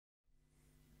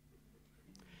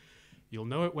You'll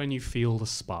know it when you feel the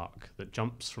spark that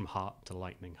jumps from heart to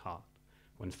lightning heart,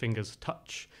 when fingers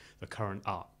touch the current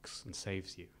arcs and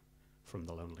saves you from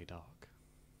the lonely dark.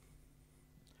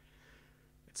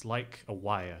 It's like a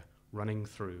wire running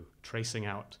through, tracing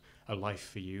out a life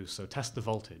for you, so test the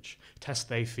voltage, test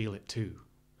they feel it too,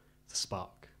 the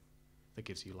spark that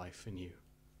gives you life in you.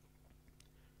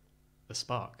 The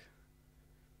spark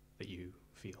that you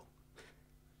feel,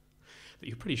 that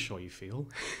you're pretty sure you feel.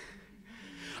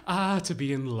 To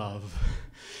be in love,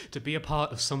 to be a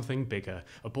part of something bigger,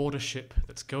 aboard a ship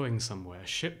that's going somewhere,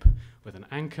 ship with an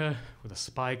anchor, with a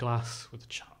spyglass, with a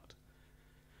chart,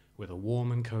 with a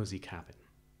warm and cozy cabin,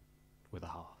 with a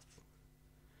hearth.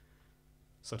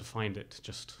 So to find it,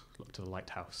 just look to the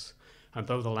lighthouse, and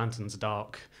though the lantern's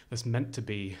dark, there's meant to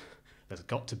be, there's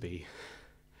got to be,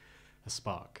 a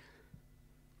spark.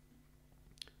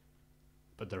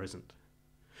 But there isn't.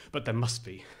 But there must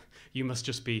be. You must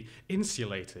just be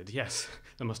insulated. Yes,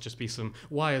 there must just be some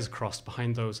wires crossed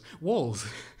behind those walls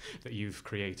that you've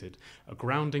created. A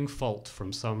grounding fault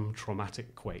from some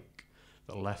traumatic quake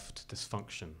that left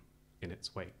dysfunction in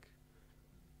its wake.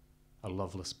 A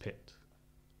loveless pit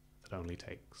that only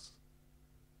takes.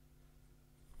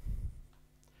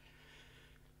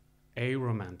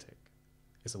 Aromantic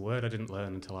is a word I didn't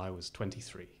learn until I was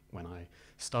 23, when I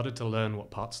started to learn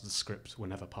what parts of the script were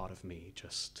never part of me,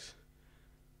 just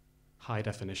high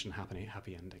definition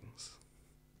happy endings,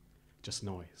 just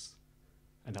noise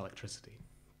and electricity.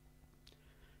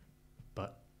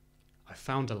 But I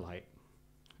found a light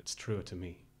that's truer to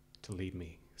me, to lead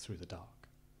me through the dark.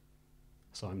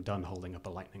 So I'm done holding up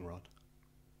a lightning rod,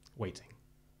 waiting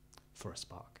for a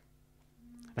spark.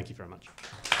 Thank you very much.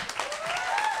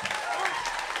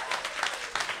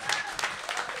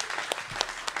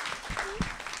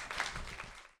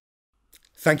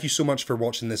 Thank you so much for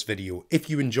watching this video. If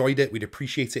you enjoyed it, we'd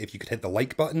appreciate it if you could hit the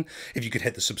like button, if you could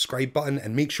hit the subscribe button,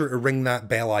 and make sure to ring that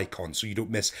bell icon so you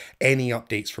don't miss any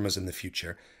updates from us in the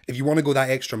future. If you want to go that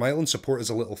extra mile and support us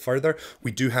a little further,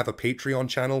 we do have a Patreon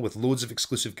channel with loads of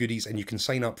exclusive goodies, and you can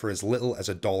sign up for as little as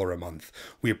 $1 a month.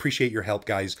 We appreciate your help,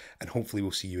 guys, and hopefully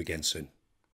we'll see you again soon.